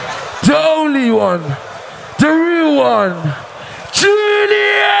the only one, the real one,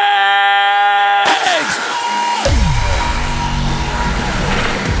 Juliëx!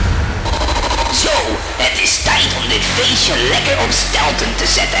 Zo, het is tijd om dit feestje lekker op stelten te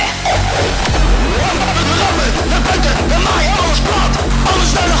zetten. Rammen, naar buiten, we maaien alles plat.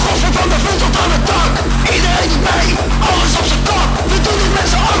 Alles naar de godver van de vloed tot aan het dak. Iedereen doet mee, alles op zijn kop. We doen dit met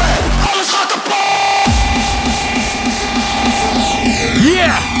z'n allen, alles gaat kapot.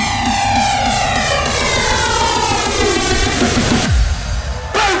 Yeah!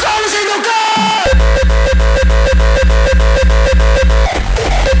 Buik alles in elkaar!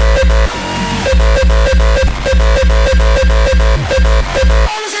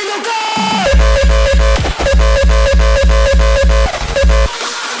 Alles in elkaar!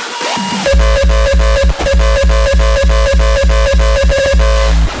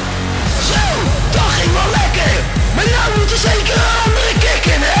 Zo, dat ging wel lekker! Maar nou moet je zeker een andere kick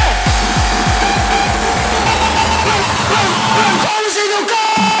in, hè? Buik alles in elkaar!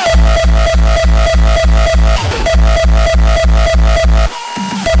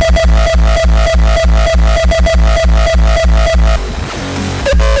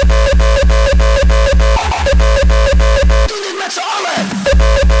 Doe dit met z'n allen!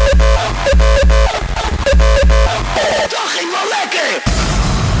 Dat ging wel lekker!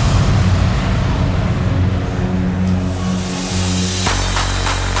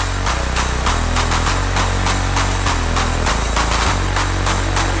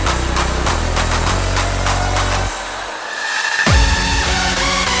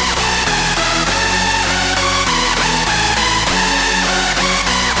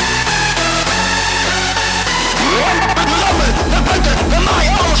 Rammen, naar buiten, we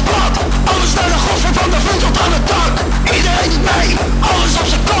maaien alles plat. Alles naar de godver van de vloed tot aan het dak. Iedereen doet mee, alles op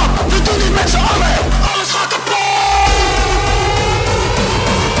zijn kop. We doen dit met z'n allen, alles gaat kapot.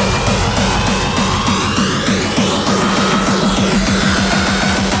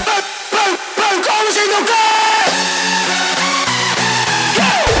 Buik alles in elkaar.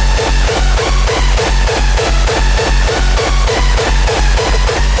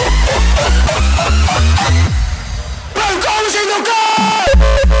 Buik alles in elkaar!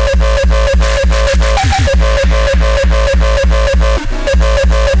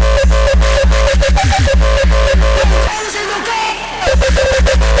 Alles in elkaar!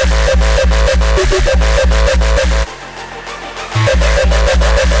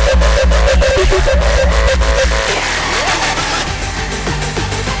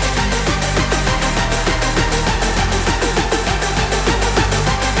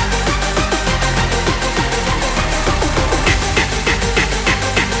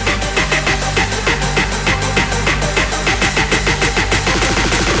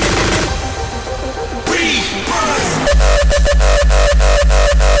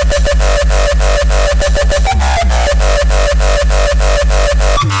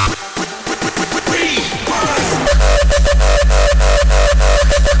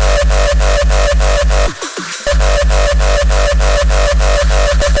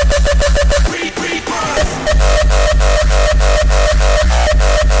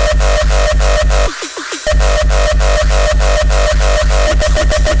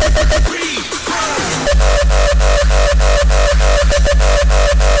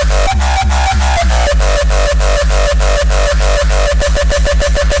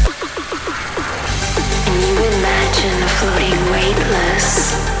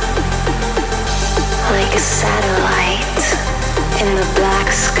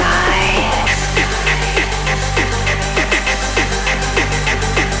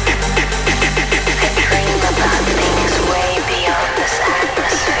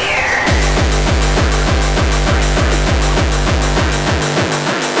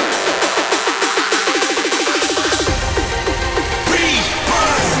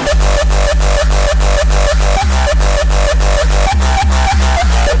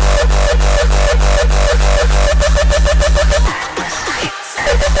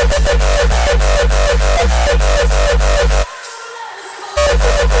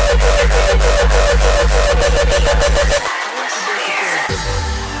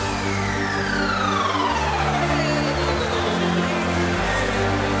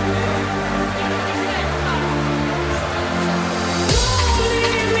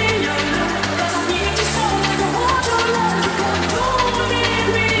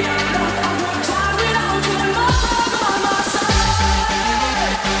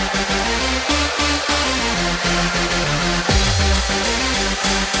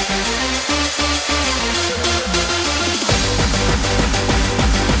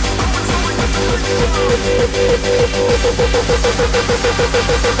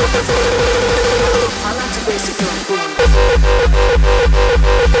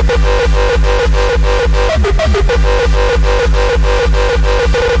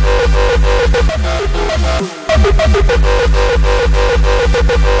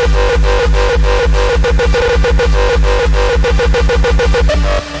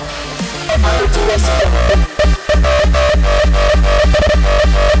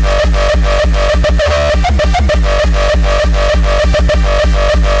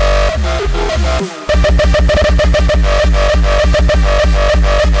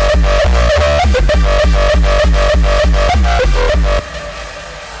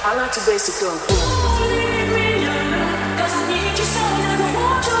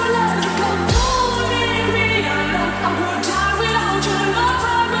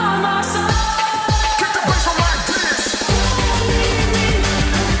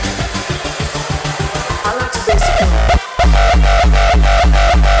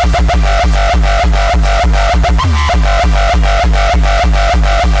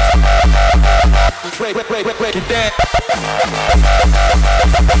 Break it down.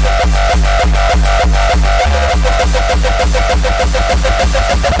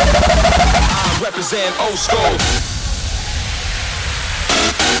 I represent old school.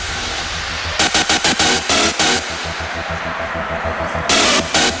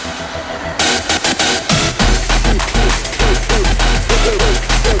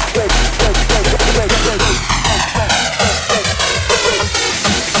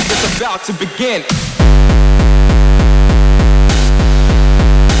 It's about to begin.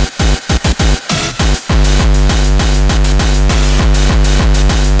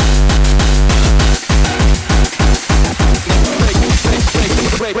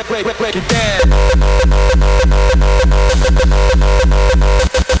 Break it down.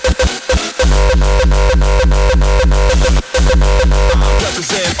 I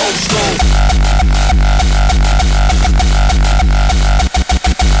represent old school.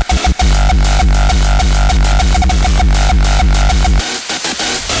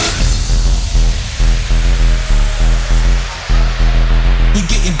 We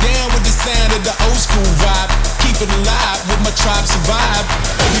getting down with the sound of the old school vibe. Keep it alive with my tribe survive.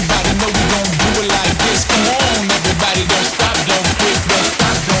 Everybody know we gon' do it like this. Come on, everybody, don't stop, don't quit, don't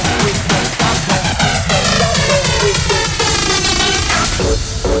stop, don't quit, don't stop, don't quit, don't stop, don't quit, don't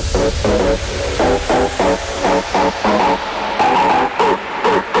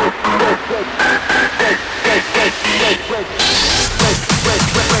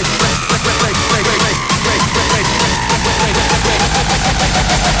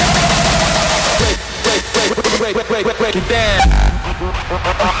break it down.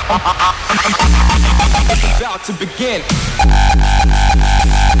 It's about to begin.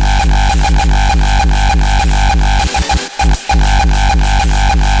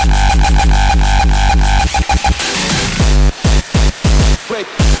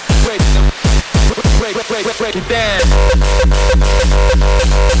 Break it down.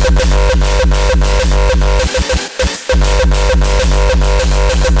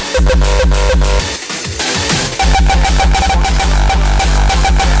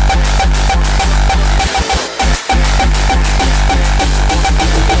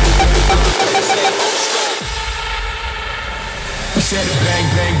 Said it, bang,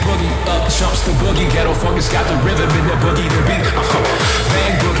 bang, boogie, up jumps the boogie, ghetto funkers got the rhythm in the boogie, the beat,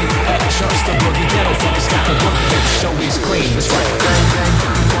 bang, boogie, up jumps the boogie, ghetto funkers got the boogie, the show is clean, that's right, bang, bang,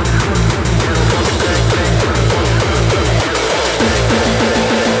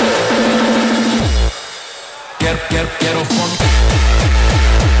 ghetto funk.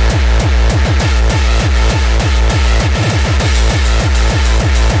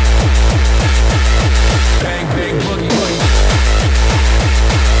 Bang, bang, boogie, boogie.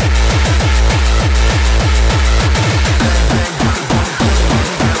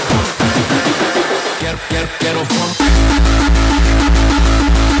 Ghetto funk.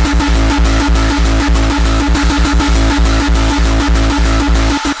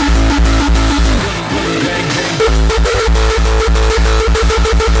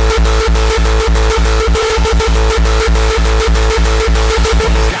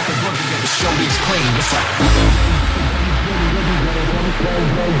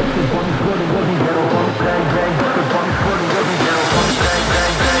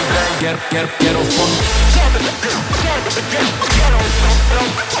 Ghetto funk.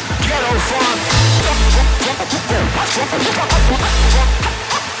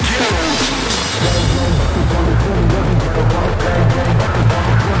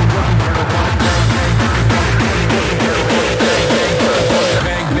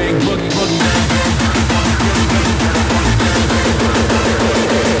 Bang, bang, boogie, boogie.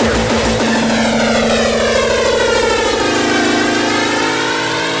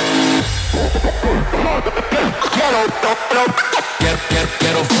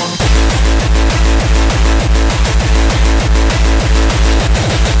 Ghetto funk.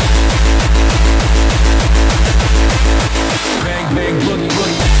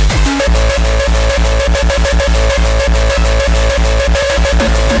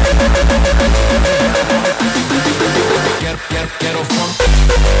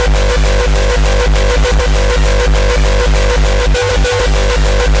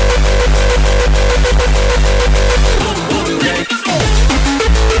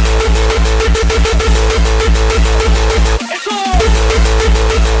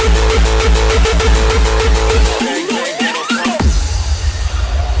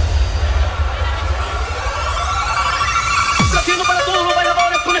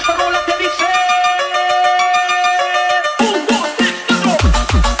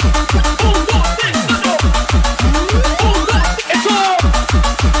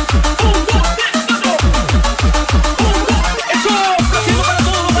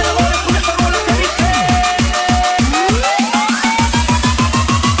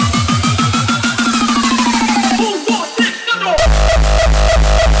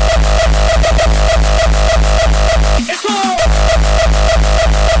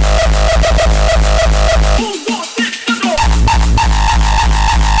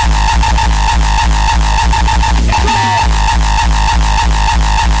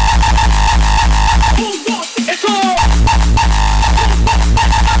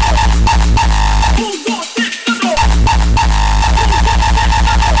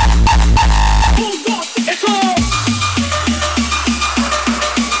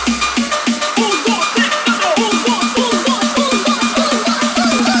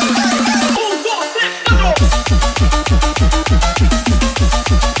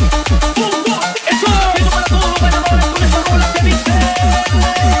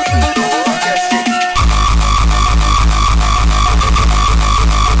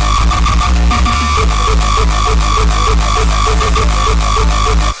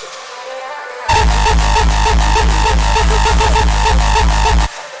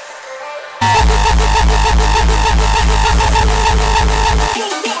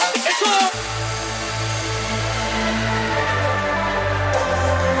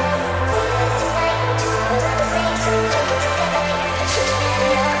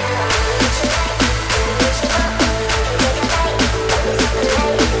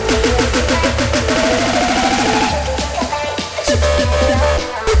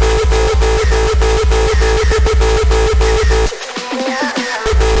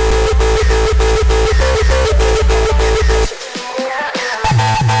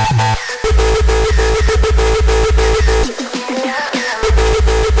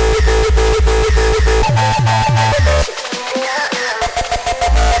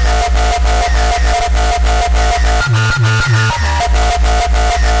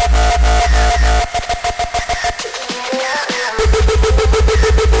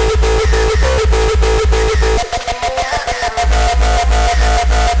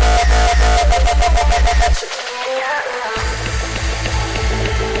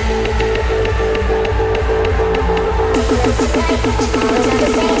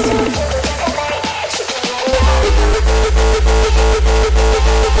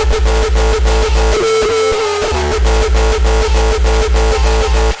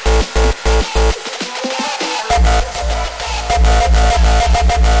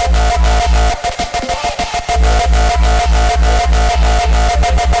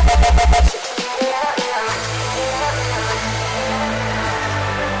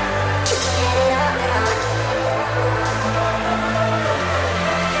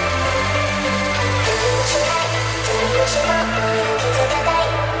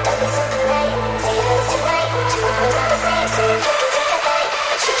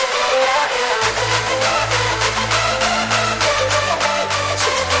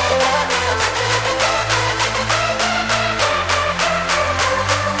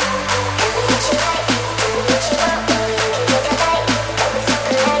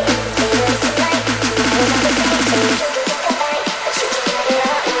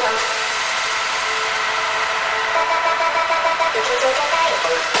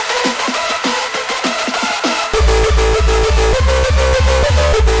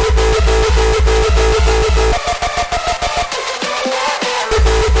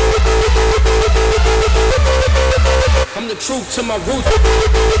 truth to my roots.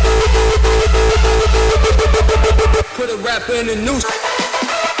 Put a rapper in the noose.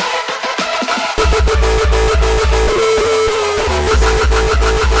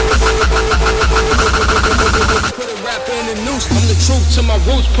 Put a rapper in the noose. I'm the truth to my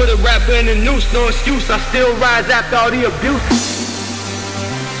roots. Put a rapper in the noose. No excuse. I still rise after all the abuse.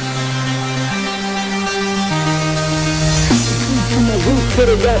 Put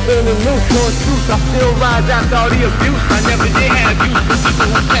a rapper in the noose, no excuse. I still rise after all the abuse. I never did have use for people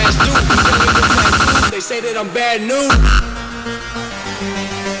who passed through. They say that I'm bad news.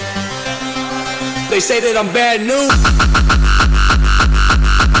 They say that I'm bad news.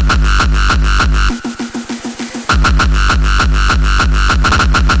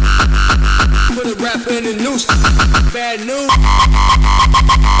 Put a rapper in the noose. Bad news.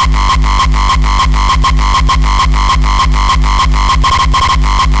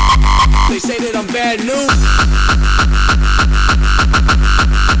 They say that I'm bad news.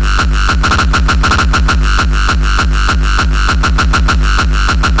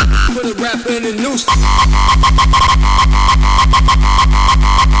 Put a rapper in the noose.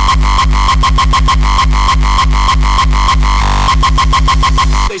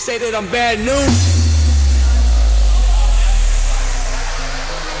 They say that I'm bad news.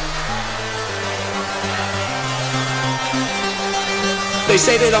 They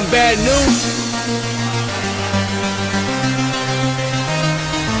say that I'm bad news.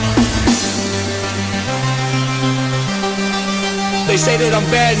 They say that I'm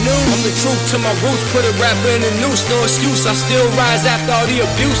bad news. I'm the truth to my roots. Put a rapper in the noose. No excuse. I still rise after all the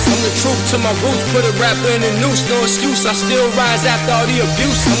abuse. I'm the truth to my roots. Put a rapper in the noose. No excuse. I still rise after all the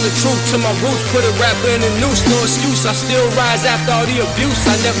abuse. I'm the truth to my roots. Put a rapper in the noose. No excuse. I still rise after all the abuse.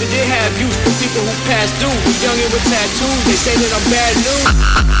 I never did have use for people who passed through. Was young and with tattoos. They say that I'm bad news.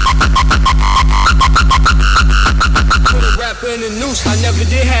 Put a rapper in the noose. I never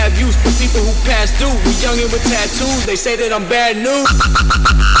did have use for people who passed through. Was young and with tattoos. They say that I'm bad news.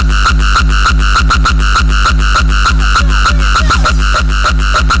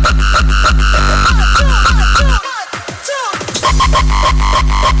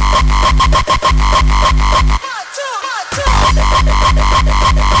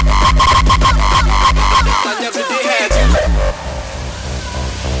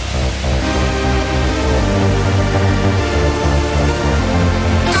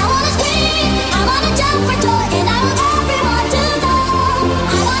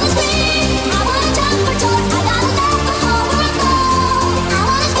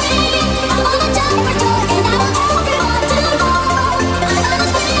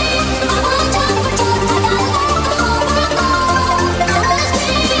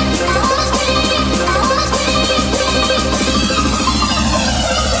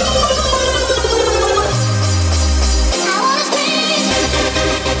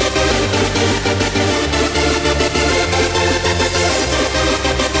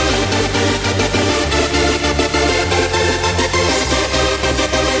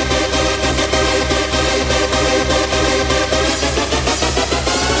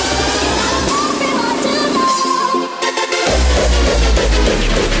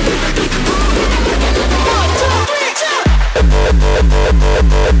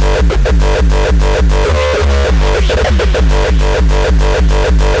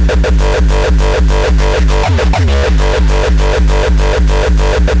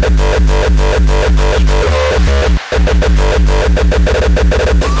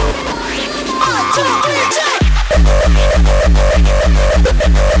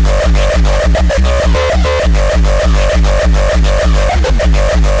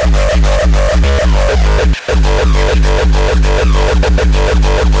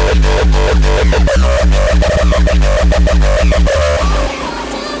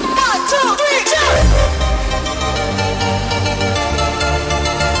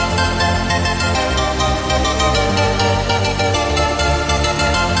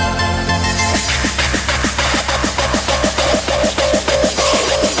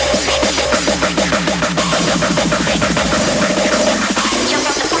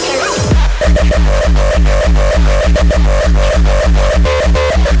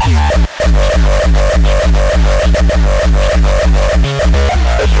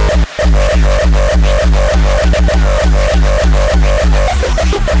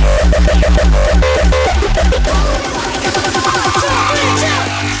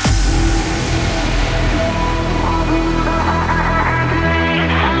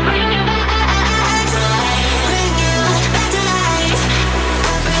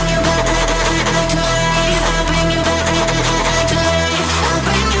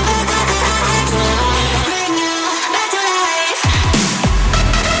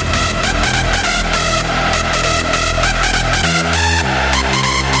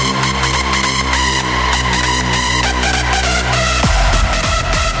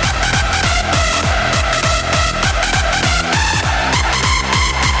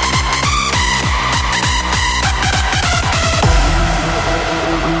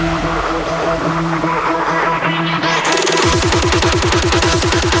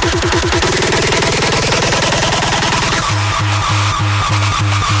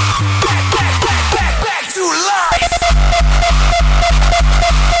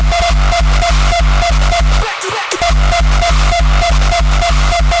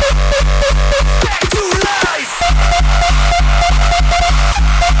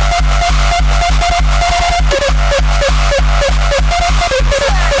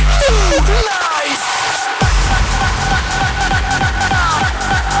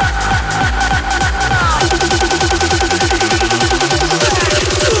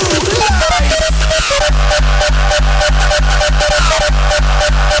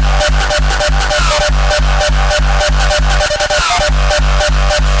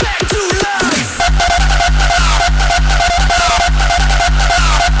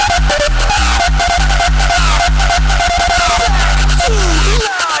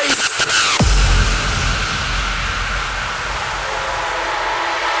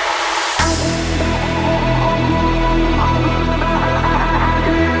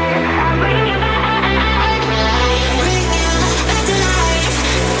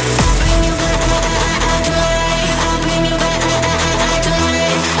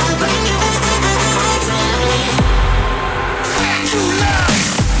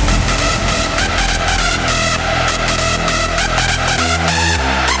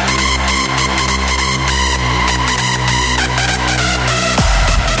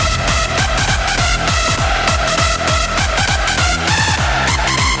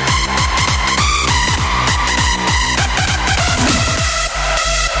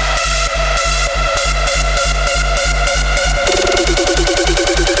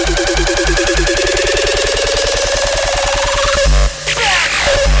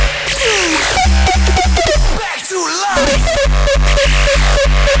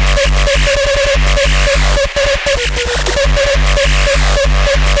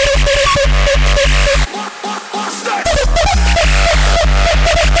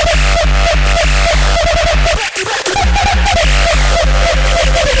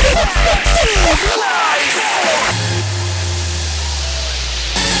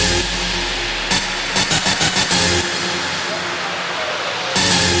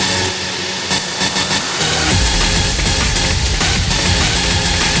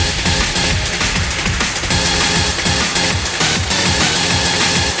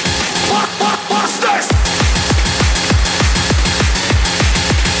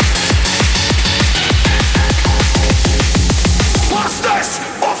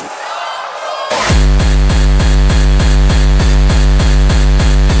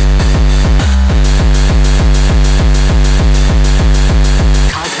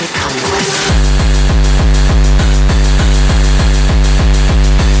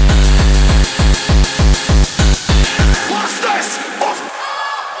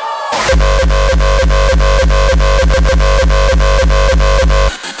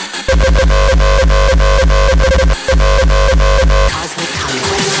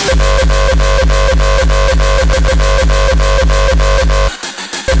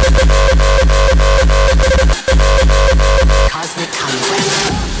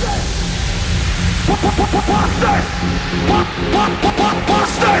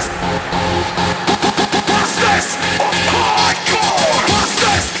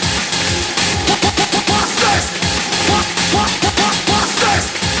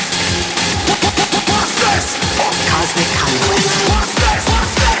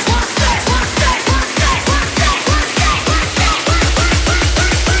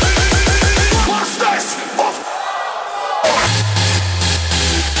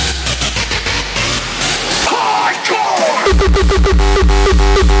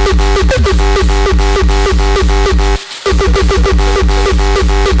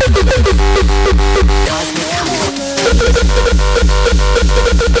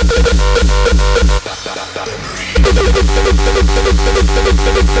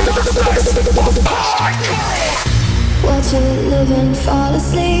 fall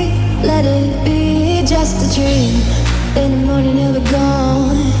asleep, let it be just a dream. In the morning it'll be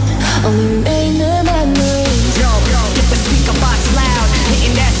gone, only remain the memories. Yo, get the speaker box loud,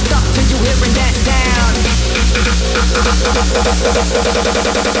 hitting that stuff till you hearing that sound.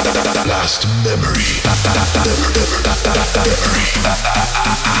 Last memory.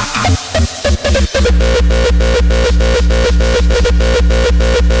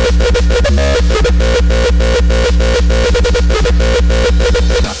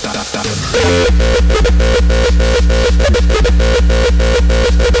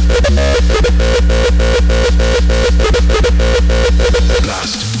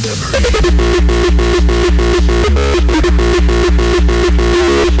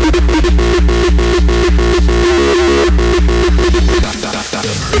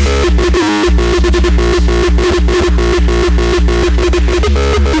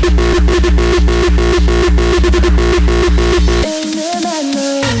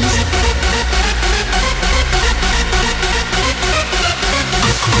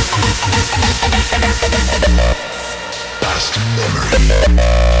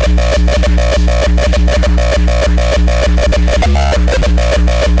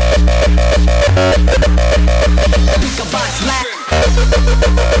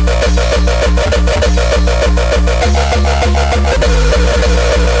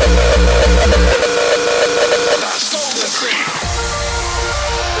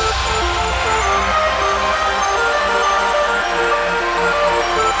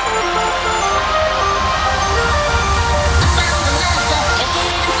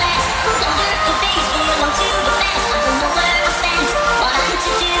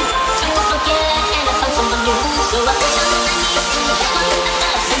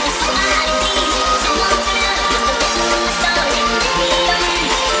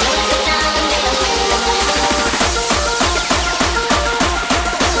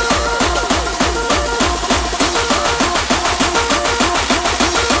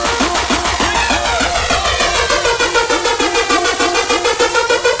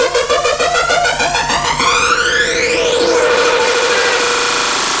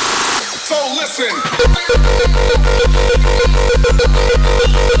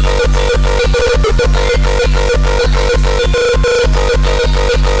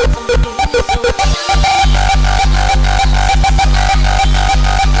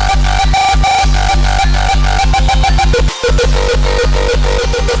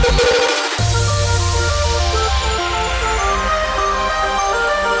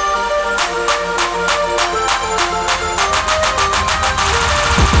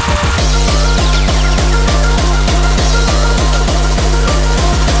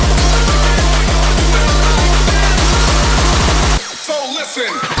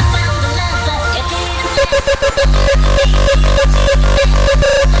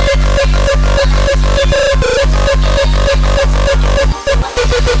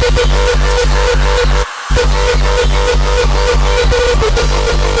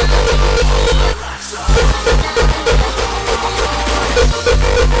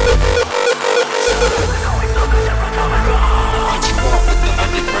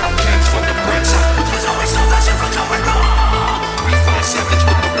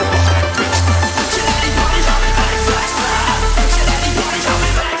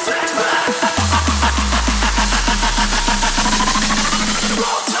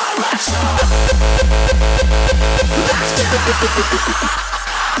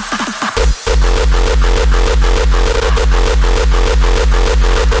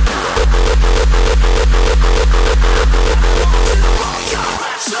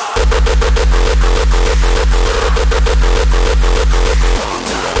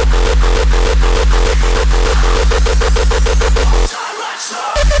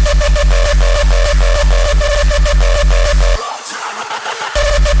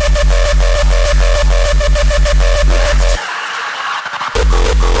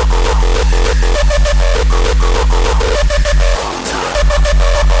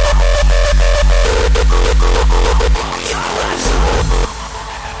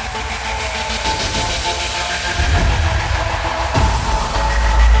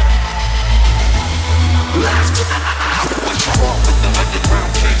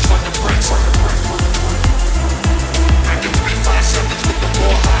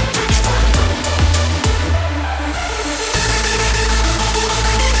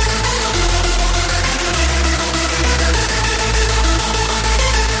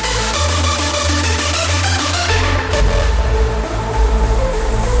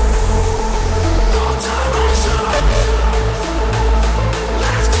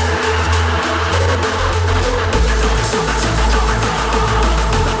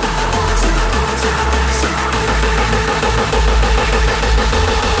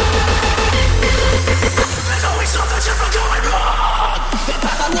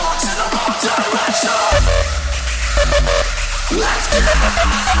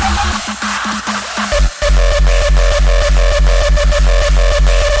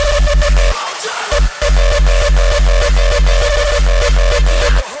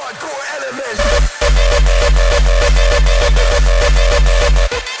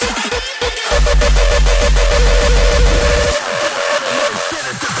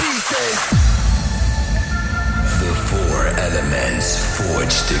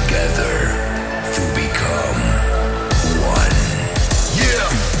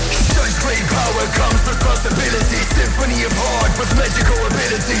 with magical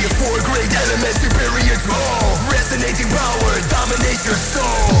ability. Four great elements superior to all. Resonating power dominates your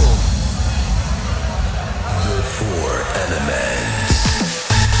soul. The four elements.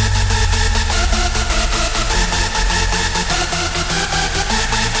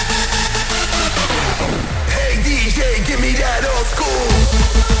 Hey DJ, give me that old school.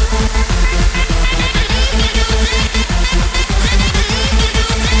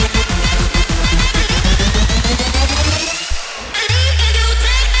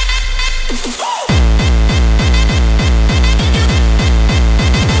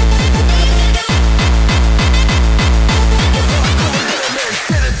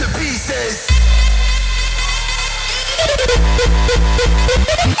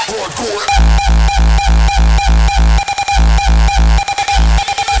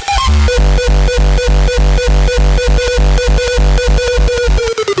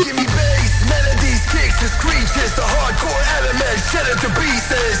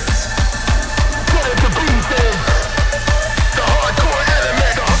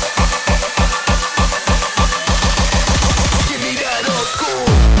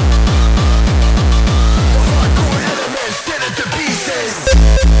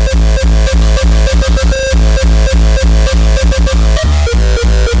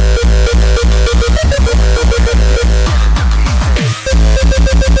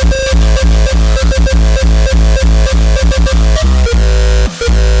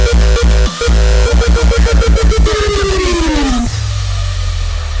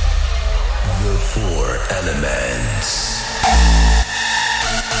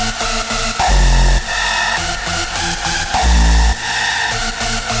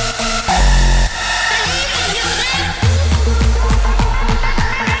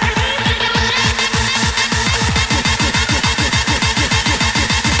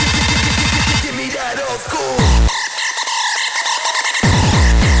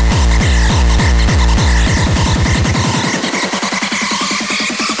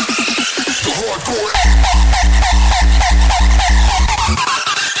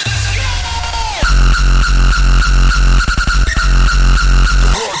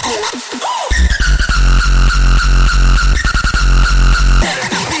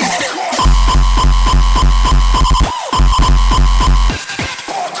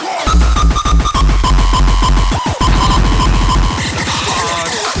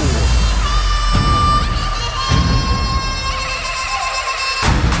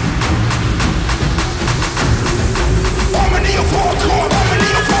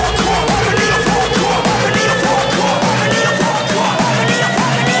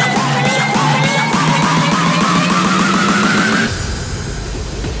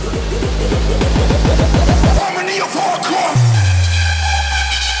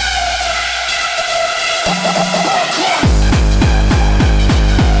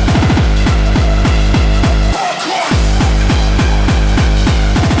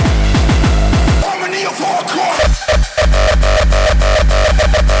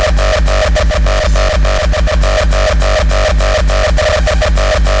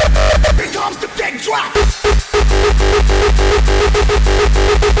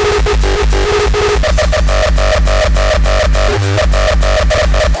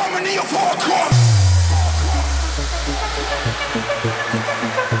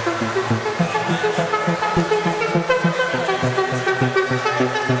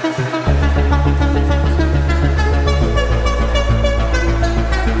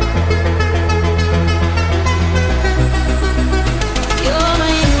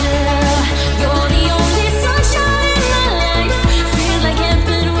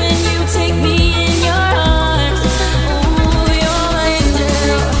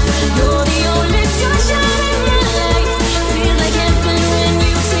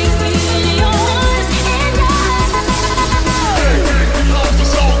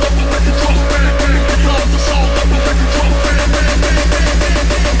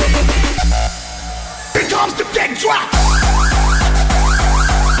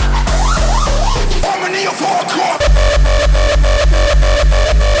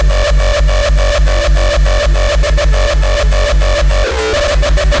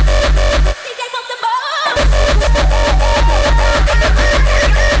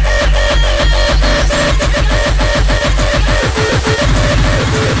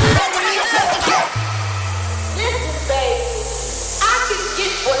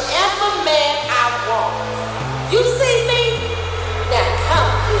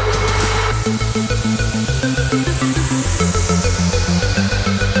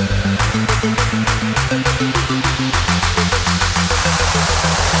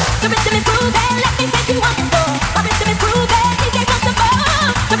 The rhythm is grooving, let me take you on the floor. My rhythm is grooving,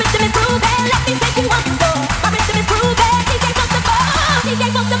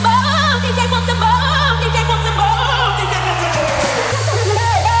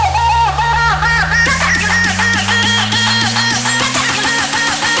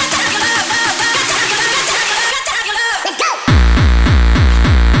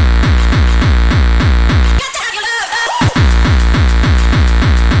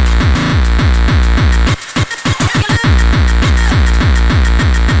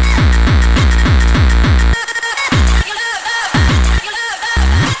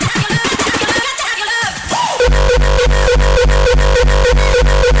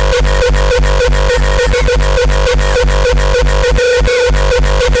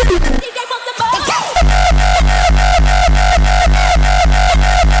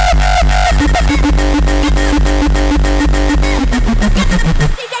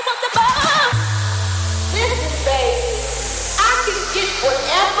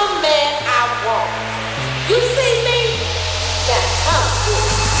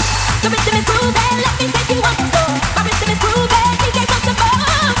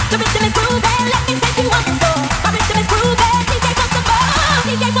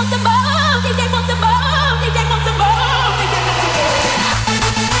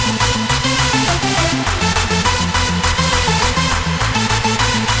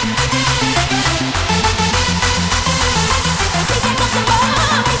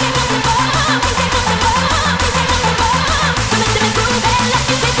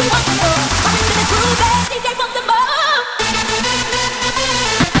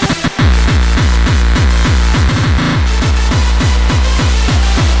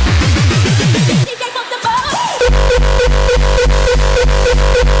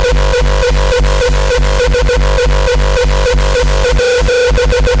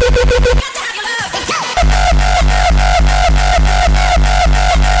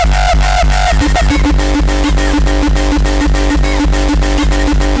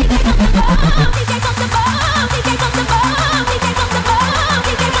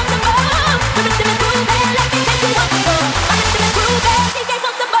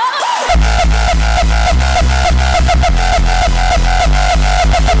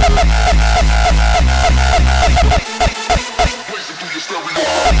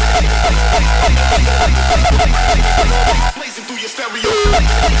 Blazing through your stereo.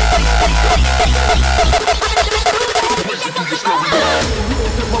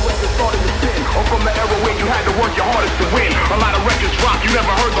 Or from the era where you had to work your hardest to win. A lot of records drop, you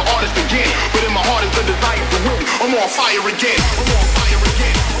never heard the artist again. But in my heart is the desire to win. I'm on fire again. I'm on fire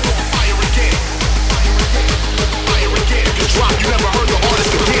again. I'm on fire again. Fire again. Just drop, you never heard the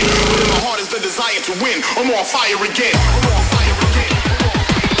artist again. But in my heart is the desire to win. I'm on fire again. I'm on fire again.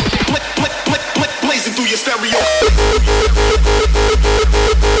 Blazing through your stereo.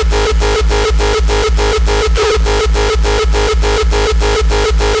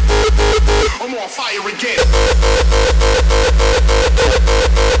 I'm on fire again.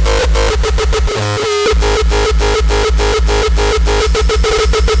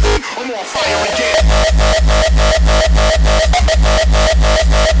 I'm on fire again.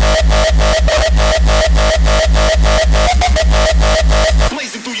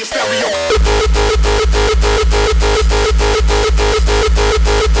 Blazing through your stereo.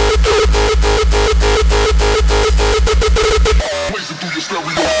 Blazing through your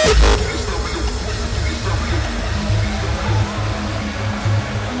stereo.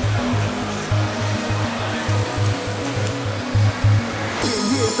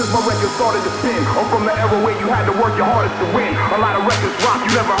 Since my record started to spin, I'm from the era where you had to work your hardest to win. A lot of records drop,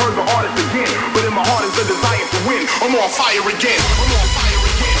 you never heard the artist again. But in my heart is the desire to win. I'm on fire again. I'm on fire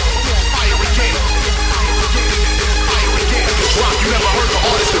again. I'm on fire again. Fire again. Records drop, you never heard the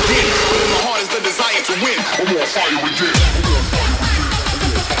artist again. But in my heart is the desire to win. I'm on fire again.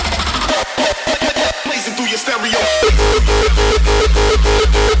 Blazing through your stereo.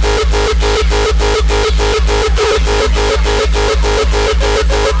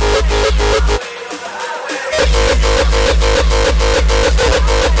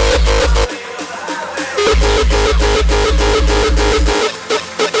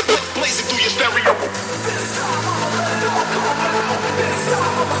 Blazing through your stereo.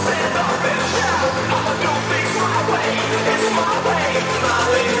 I'ma do things my way.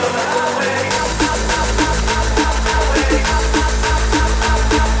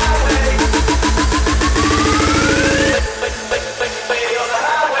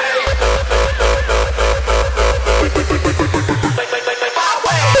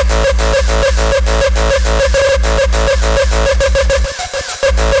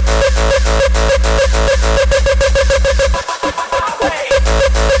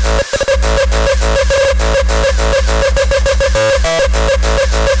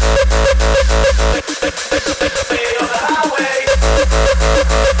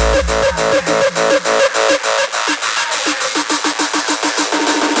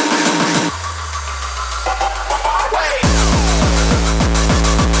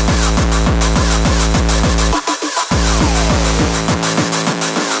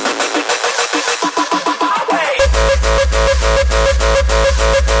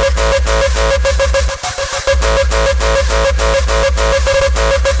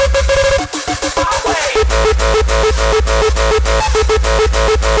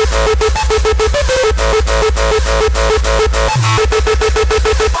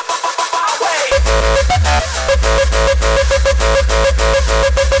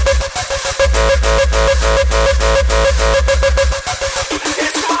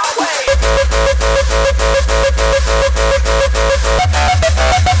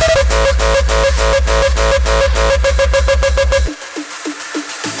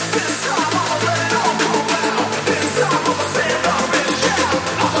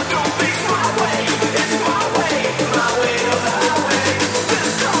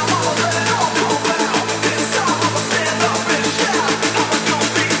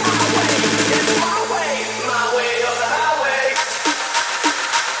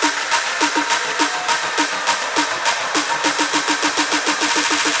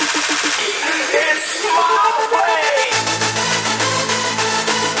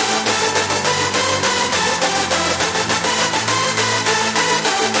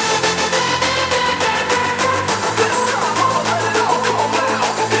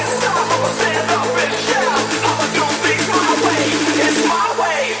 It's my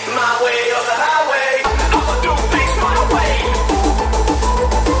way, my way or the highway.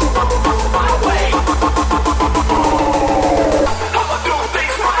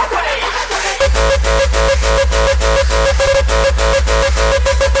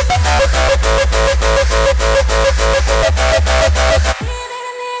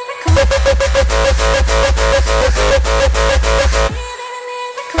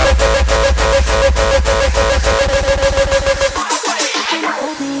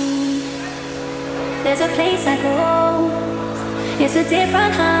 There's a place I go, it's a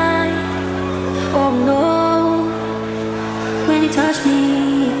different high. Oh no, when you touch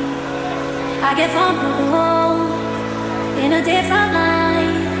me, I get vulnerable in a different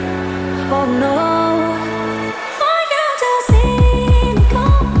light. Oh no.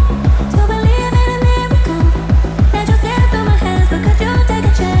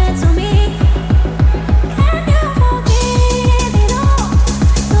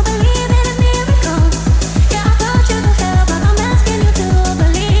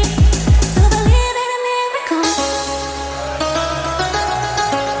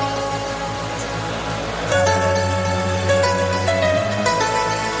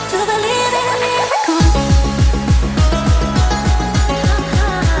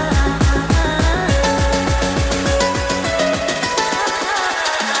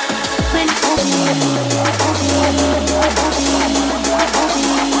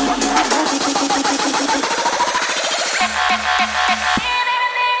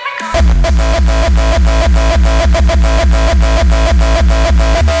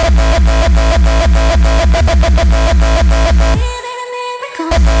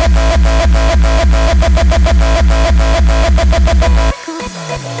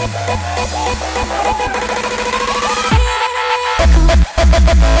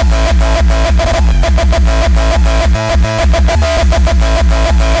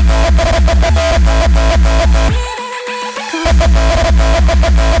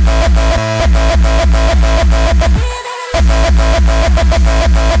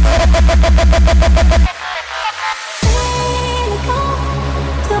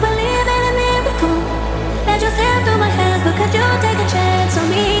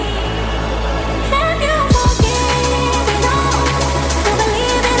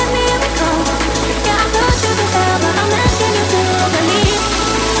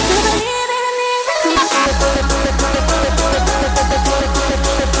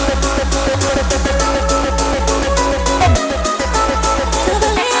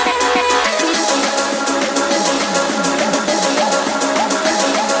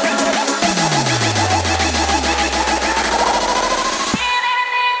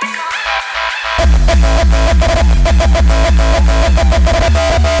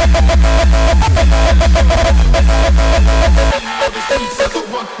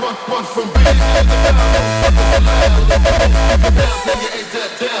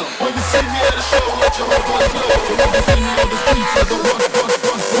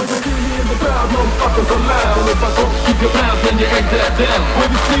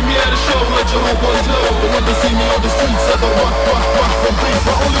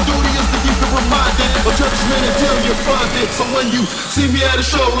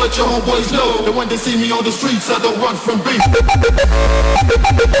 See me on the streets, I don't run from beef.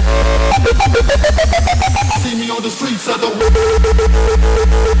 See me on the streets, I don't.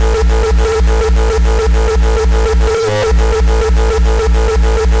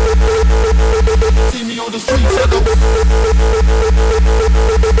 See me on the streets, I don't.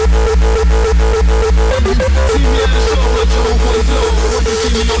 See me at the show, let your homeboys know. When you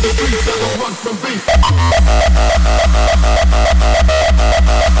see me on the streets, I don't run from beef.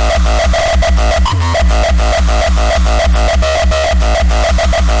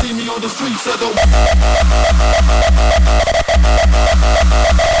 See me on the streets, I don't.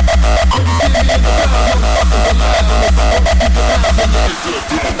 When you see me in the crowd, motherfuckers alive. And if I don't keep your mouth, then you ain't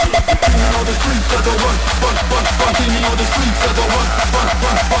dead. See me on the streets, I don't run. See me on the streets, I don't run.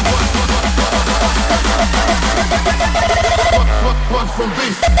 Run from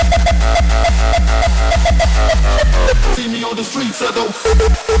beef. See me on the streets, I don't.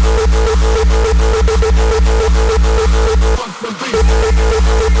 Run from beef.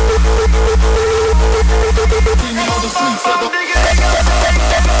 See me on the streets, I don't. Big up,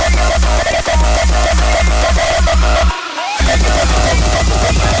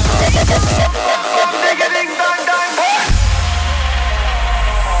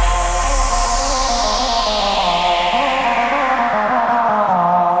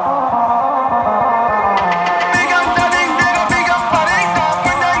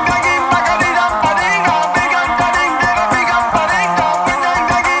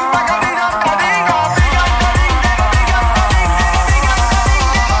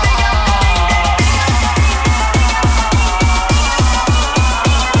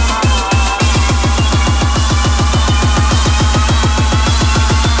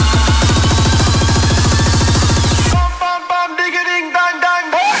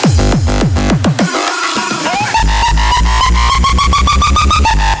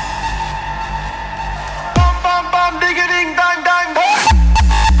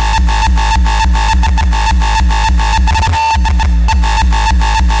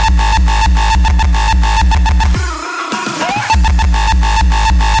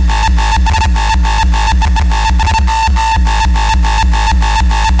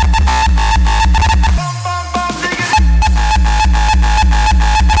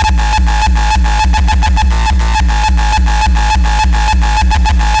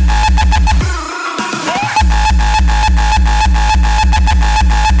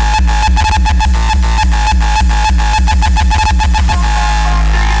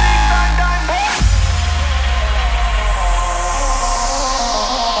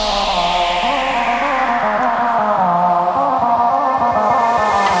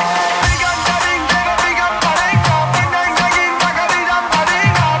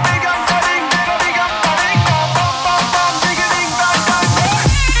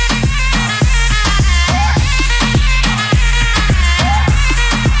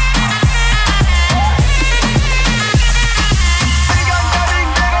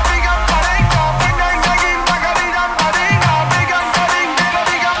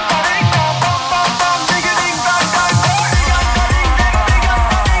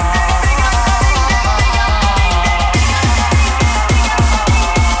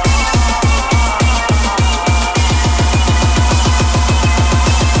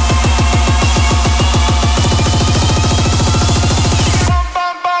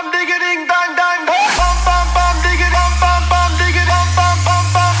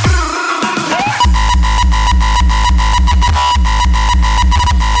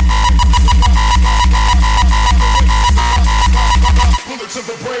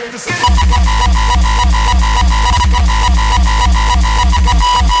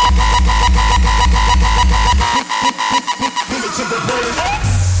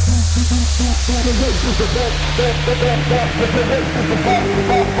 Pain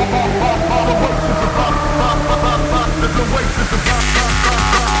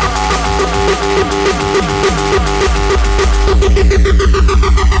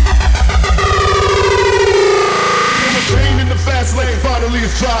in the fast lane, finally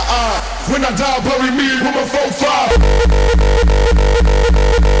it's dry eye. When I die, bury me with my 4-5.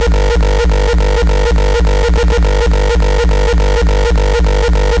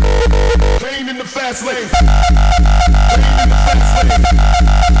 Pain in the fast lane. Pain in the fast lane.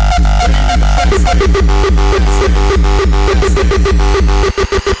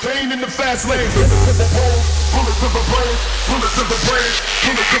 Pain in the fast lane. Bullets to the brain. Bullets to the brain.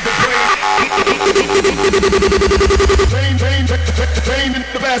 Bullets to the brain. Pain, pain, pain in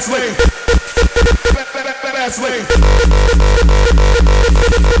the fast lane. Fast lane.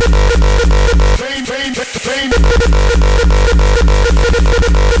 Pain, pain, pain.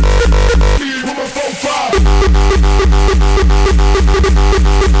 Need woman 4-5.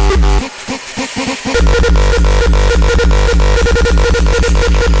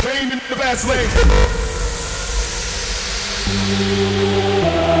 Pain in the fast lane.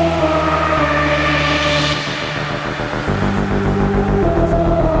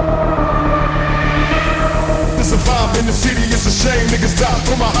 To survive in the city, it's a shame. Niggas die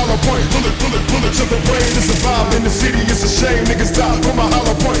from a hollow point. Bullet, bullet, bullet to the brain. To survive in the city, it's a shame. Niggas die from a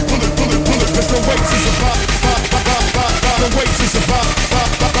hollow point. Bullet, bullet, bullet. There's no way to survive. No way to survive.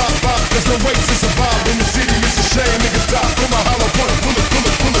 There's no way to survive in the city. It's a shame. Niggas die from a hollow point. Bullet,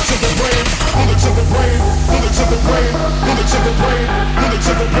 bullet, bullet to the brain. Bullet to the brain. Bullet to the brain. Bullet to the brain. Bullet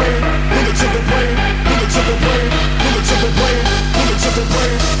to the brain. Bullet to the brain. Bullet to the brain. Bullet to the brain. Bullet to the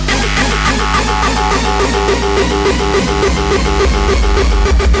brain. Bullet, bullet, bullet, bullet,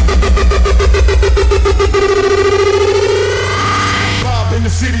 Bob in the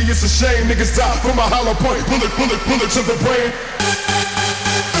city, it's a shame. Niggas die from a hollow point. Bullet, bullet, bullet to the brain.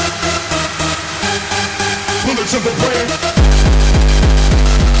 Bullet to the brain.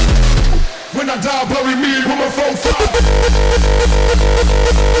 When I die, bury me with my 4-5.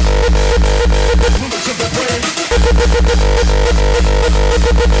 Bullet to the brain.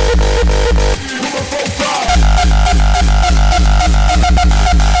 With my 4-5.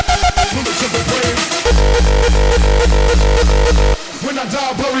 Bullet to the brain. When I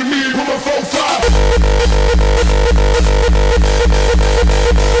die, bury me with my 4-5.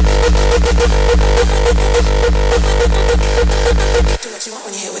 Do what you want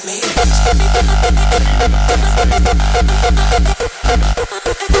when you're here with me.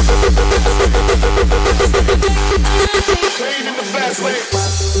 Pain in the fast lane.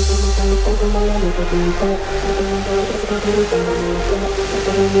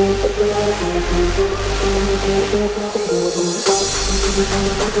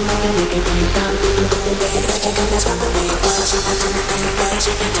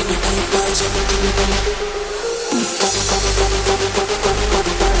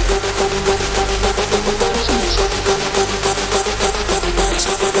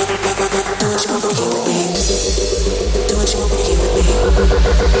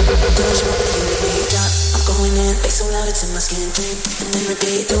 So loud it's in my skin, drink, and then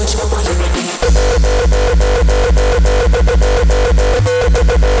repeat. Do what you want while you're with me.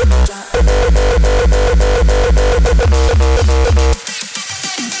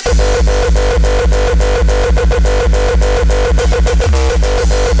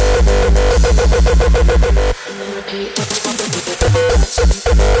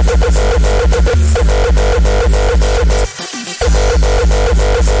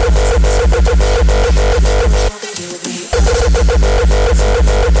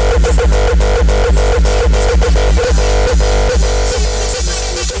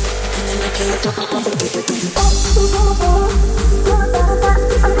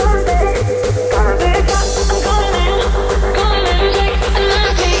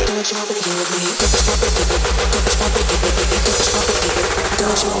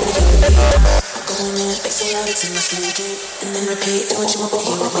 And then repeat, do what you want, but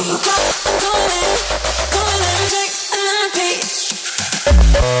here with me. Go in, take, and then repeat.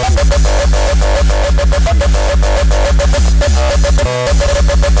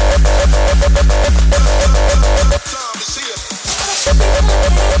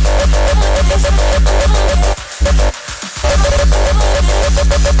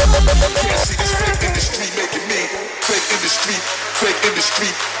 Can't see this fake industry making me. Fake industry, fake industry,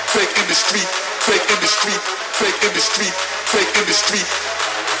 fake industry, fake industry, fake industry, fake industry,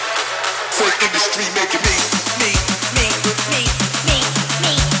 fake industry making me.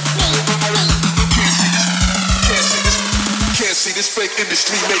 Can't see this fake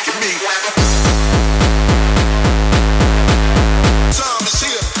industry making me.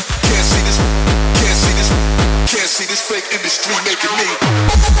 fake industry making me.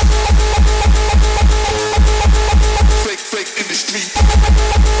 Fake industry.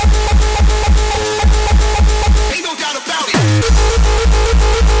 Ain't no doubt about it.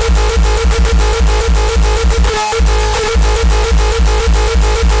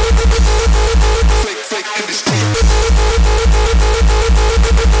 Fake industry.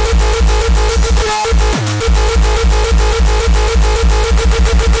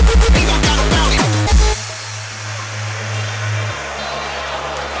 Ain't no doubt about it.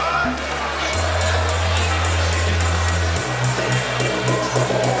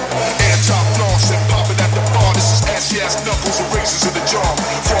 Ass knuckles and razors in the jar.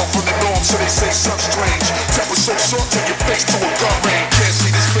 Far from the norm, so they say something strange. Temper so short, take your face to a gun range. Can't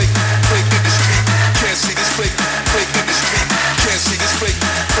see this fake in the street. Can't see this fake in the street. Can't see this fake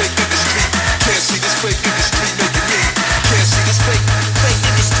in the street. Can't see this fake in the street making me. Can't see this fake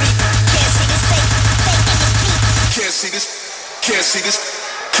in the street. Can't see this fake in the street.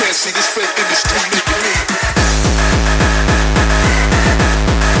 Can't see this fake in the street making me.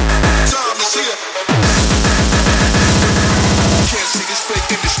 Time is here. Can't see this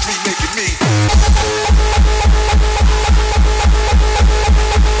fake industry making me.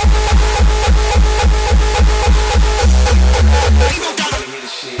 Ain't no doubt.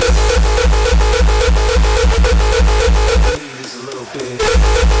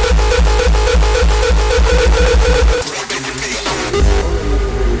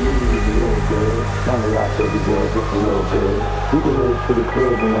 Just a little bit. We can live to the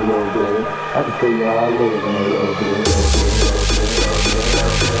crib in a little bit. I can tell you how I live in a little bit.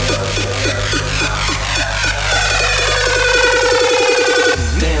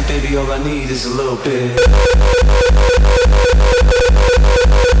 Damn, baby, all I need is a little bit.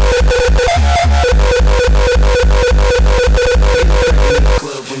 In the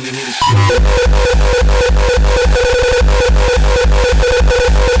club when you need a shit.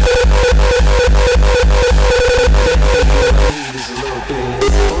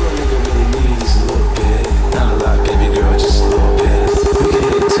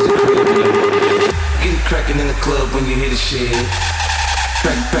 Cracking in the club when you hear the shit.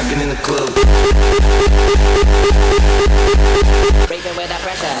 Cracking in the club. Breaking with that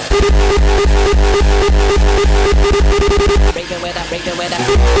pressure. Breaking with that. Breaking with that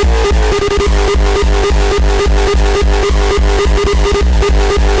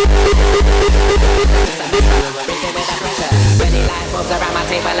pressure. Ready light bulbs around my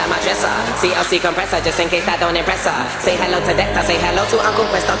table and my dresser. CLC compressor just in case that don't impress her. Say hello to Dexter, say hello to Uncle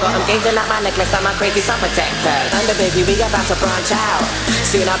Quest. Got him gazing at my necklace, I'm a crazy sun protector. Under baby, we about to branch out.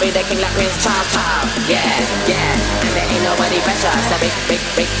 Soon I'll be the king like Prince Charles. Yeah, and there ain't nobody pressure. So breaking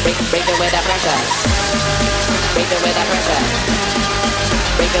with that pressure. Breaking with that pressure.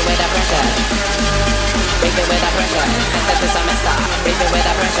 Breaking with that pressure. Breaking with that pressure. That's the semester. Breaking with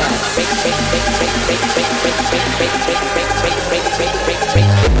that pressure.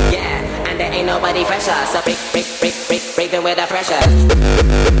 Yeah, and there ain't nobody pressure. So breaking with that pressure.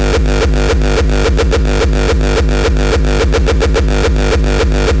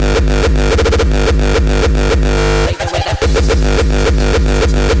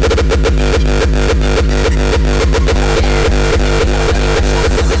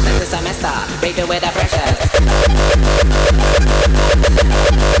 Breaking with that pressure.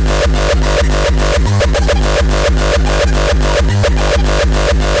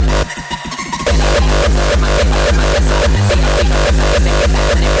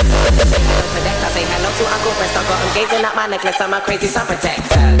 Say hello to Uncle Quest. I got him gazing at my necklace. I'm a crazy sun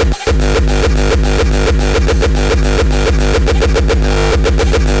protector.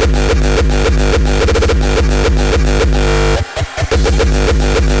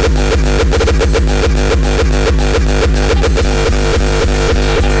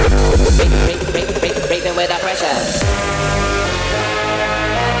 Breathing with that pressure.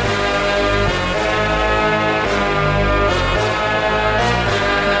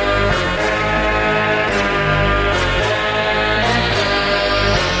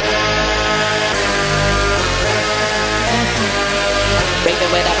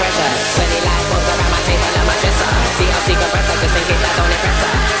 Breathing with that pressure. 20 light bulbs around my table and my dresser. CLC compressor just in case I don't impress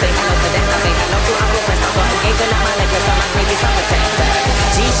her. Say hello to them, I say hello to Uncle Quest. I got engaged in my necklace, I'm a crazy sun protector.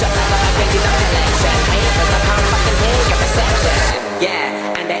 G-shots, I got a crazy sun collection. Haters, I can't fucking hear your perception.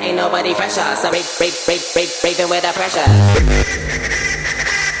 Yeah, and there ain't nobody pressure. So breathing with that pressure.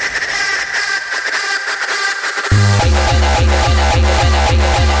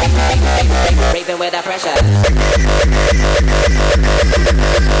 Breathing with that pressure.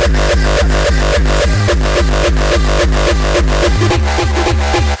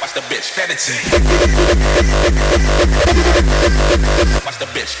 Watch the bitch, fantasy.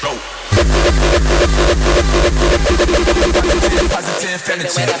 bitch broke. Positive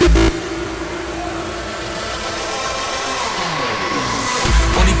energy.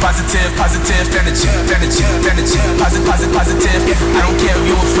 Only positive energy, positive. I don't care if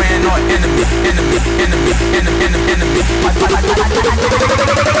you're a friend or enemy.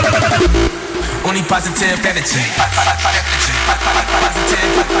 Only positive energy.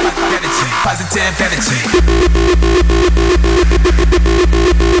 Positive energy.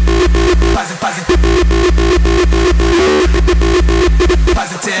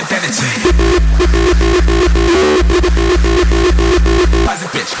 Positive energy.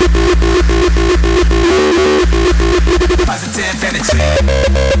 Positive bitch. Positive energy.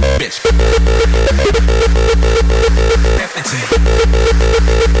 Bitch. Energy.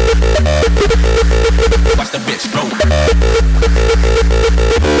 Watch the bitch go.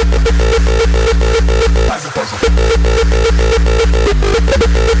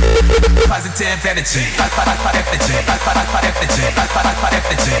 Positive energy.